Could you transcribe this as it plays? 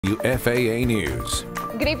WFAA News.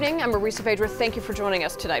 Good evening. I'm Marisa Vedra. Thank you for joining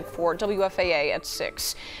us tonight for WFAA at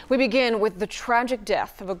 6. We begin with the tragic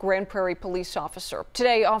death of a Grand Prairie police officer.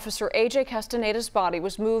 Today, Officer A.J. Castaneda's body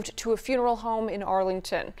was moved to a funeral home in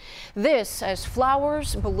Arlington. This as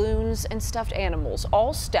flowers, balloons, and stuffed animals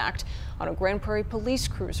all stacked on a Grand Prairie police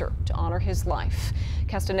cruiser to honor his life.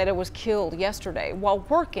 Castaneda was killed yesterday while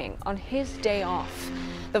working on his day off.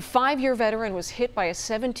 The 5-year veteran was hit by a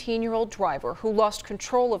 17-year-old driver who lost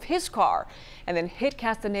control of his car and then hit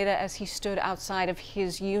Castaneda as he stood outside of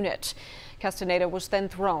his unit. Castaneda was then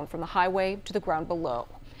thrown from the highway to the ground below.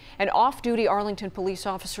 An off-duty Arlington police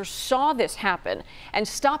officer saw this happen and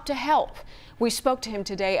stopped to help. We spoke to him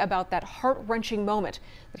today about that heart-wrenching moment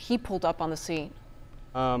that he pulled up on the scene.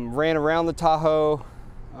 Ran around the Tahoe,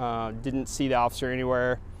 didn't see the officer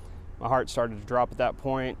anywhere. My heart started to drop at that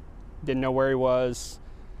point. Didn't know where he was.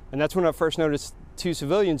 And that's when I first noticed 2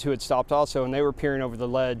 civilians who had stopped also, and they were peering over the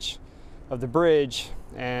ledge of the bridge.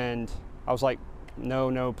 And I was like,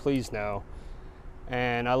 no, please no.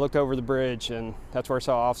 And I looked over the bridge, and that's where I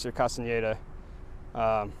saw Officer Castaneda.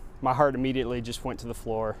 My heart immediately just went to the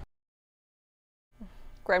floor.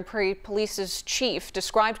 Grand Prairie Police's chief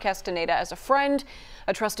described Castaneda as a friend,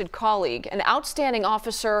 a trusted colleague, an outstanding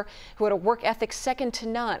officer who had a work ethic second to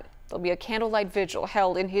none. There'll be a candlelight vigil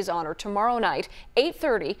held in his honor tomorrow night,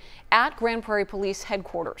 8:30, at Grand Prairie Police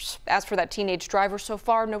headquarters. As for that teenage driver, so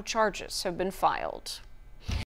far no charges have been filed.